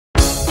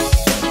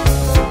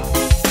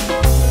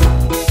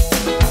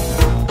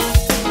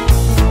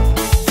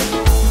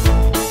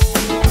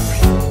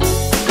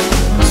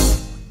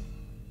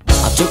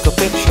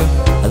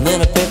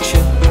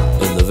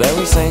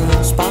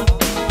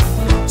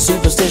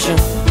superstition,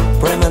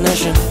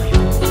 premonition,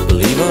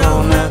 believe it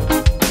or not.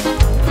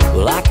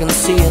 Well, I can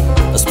see it,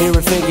 a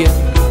spirit figure,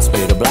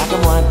 spirit of black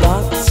and white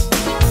dots.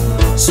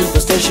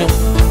 Superstition,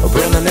 or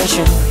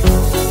premonition,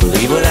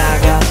 believe what I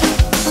got.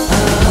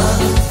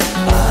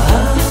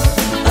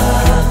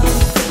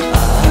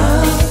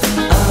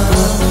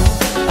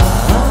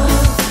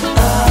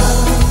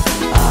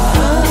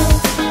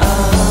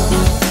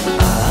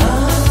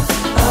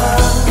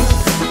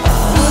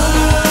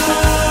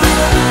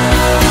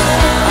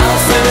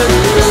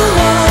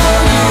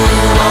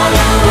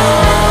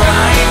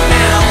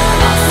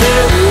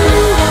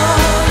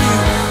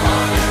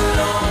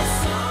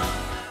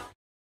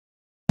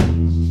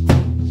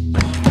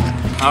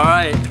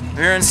 Alright,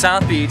 we're here in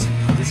South Beach,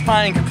 just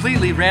finding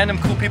completely random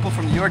cool people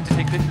from New York to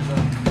take pictures of.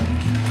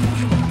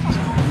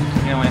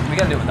 Anyway, we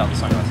gotta do it without the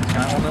sunglasses. Can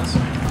I hold this?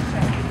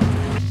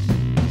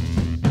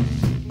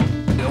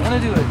 I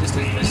wanna do it just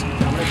I'm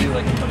gonna do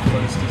like a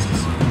close just to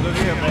see. Look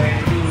here,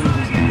 man.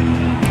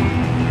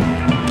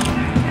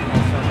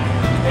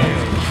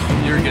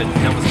 You're good.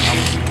 That was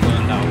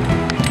blowing out.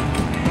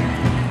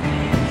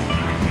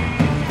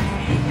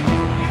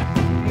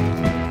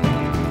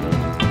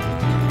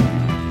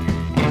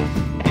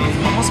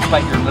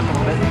 Bite your lip a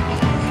little bit.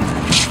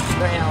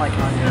 Their hand like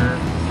on your hair.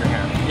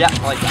 Yeah, I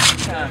like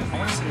that. I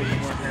want to see a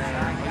bit more hair.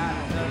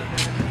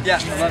 Yeah,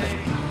 I love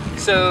it.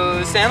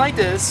 So stand like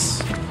this.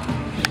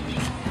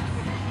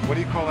 What do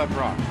you call that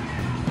rock?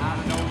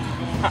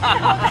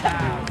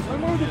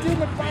 Remember the dude in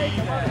the bike?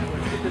 Come on.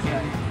 Look at this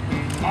guy.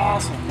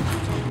 Awesome.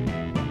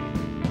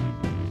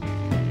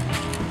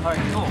 Alright,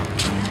 cool.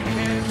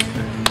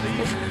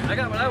 I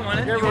got what I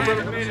wanted. Here, we'll go.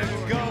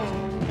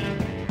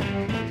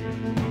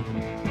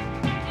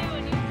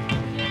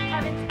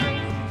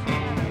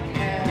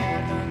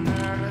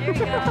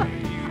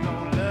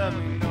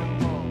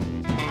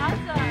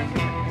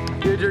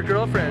 Dude, your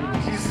girlfriend.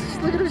 She's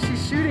look at her.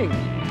 She's shooting.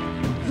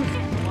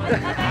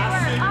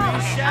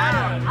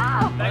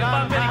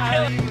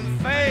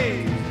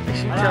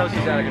 She tells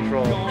she's out of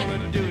control. You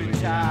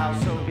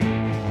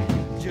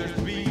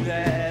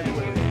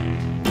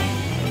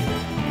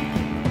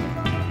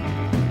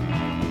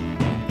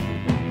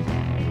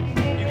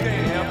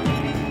can't help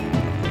it.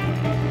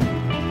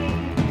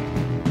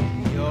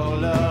 Your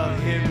love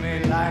hit me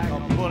like a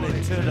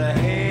bullet to the head.